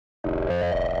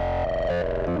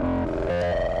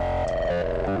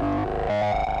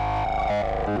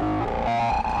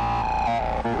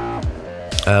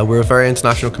We're a very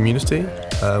international community,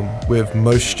 with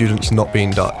most students not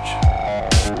being Dutch.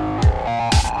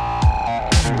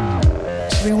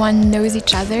 Everyone knows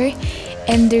each other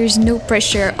and there's no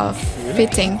pressure of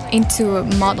fitting into a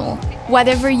model.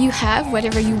 Whatever you have,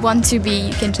 whatever you want to be,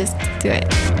 you can just do it.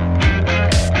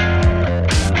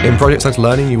 In Project Centre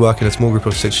Learning, you work in a small group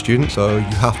of 6 students, so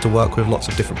you have to work with lots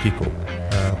of different people,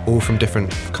 all from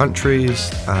different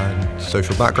countries and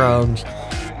social backgrounds.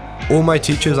 All my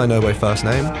teachers I know by first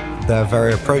name. They're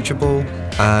very approachable,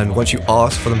 and once you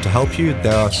ask for them to help you, they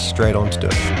are straight on to do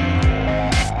it.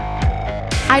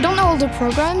 I don't know all the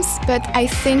programs, but I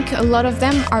think a lot of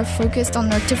them are focused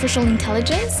on artificial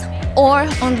intelligence or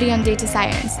only on data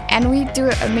science, and we do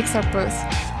a mix of both,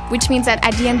 which means that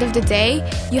at the end of the day,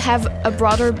 you have a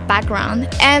broader background,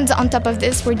 and on top of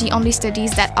this, we're the only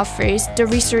studies that offers the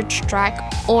research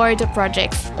track or the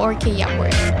projects or KI at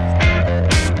work.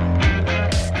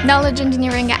 Knowledge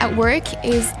engineering at work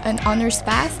is an honors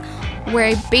path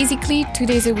where basically 2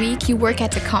 days a week you work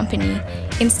at a company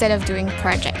instead of doing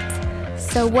projects.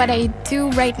 So what I do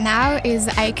right now is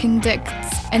I conduct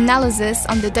analysis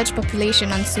on the Dutch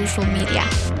population on social media.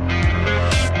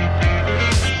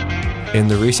 In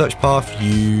the research path,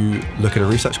 you look at a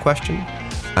research question,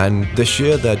 and this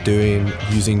year they're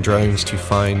using drones to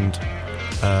find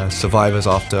survivors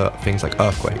after things like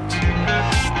earthquakes.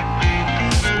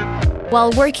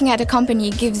 While working at a company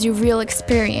gives you real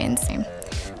experience,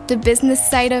 the business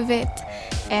side of it,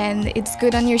 and it's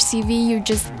good on your CV.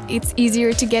 It's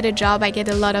easier to get a job. I get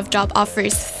a lot of job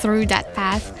offers through that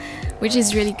path, which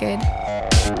is really good.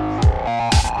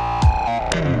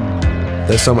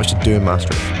 There's so much to do in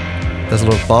Maastricht. There's a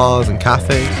lot of bars and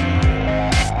cafes.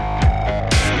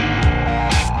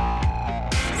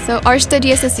 So our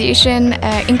study association,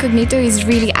 Incognito, is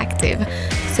really active.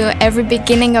 So every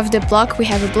beginning of the block, we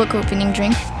have a block opening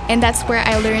drink. And that's where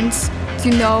I learned to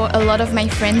know a lot of my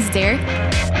friends there.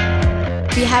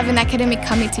 We have an academic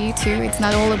committee too. It's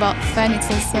not all about fun, it's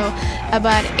also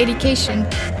about education.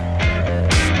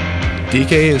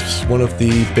 DK is one of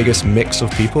the biggest mix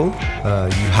of people.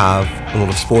 You have a lot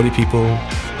of sporty people,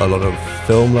 a lot of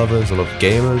film lovers, a lot of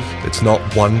gamers. It's not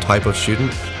one type of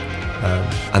student,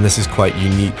 and this is quite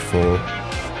unique for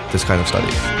this kind of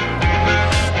study.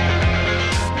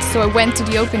 So I went to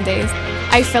the open days.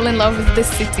 I fell in love with the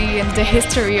city and the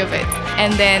history of it,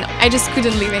 and then I just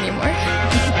couldn't leave anymore.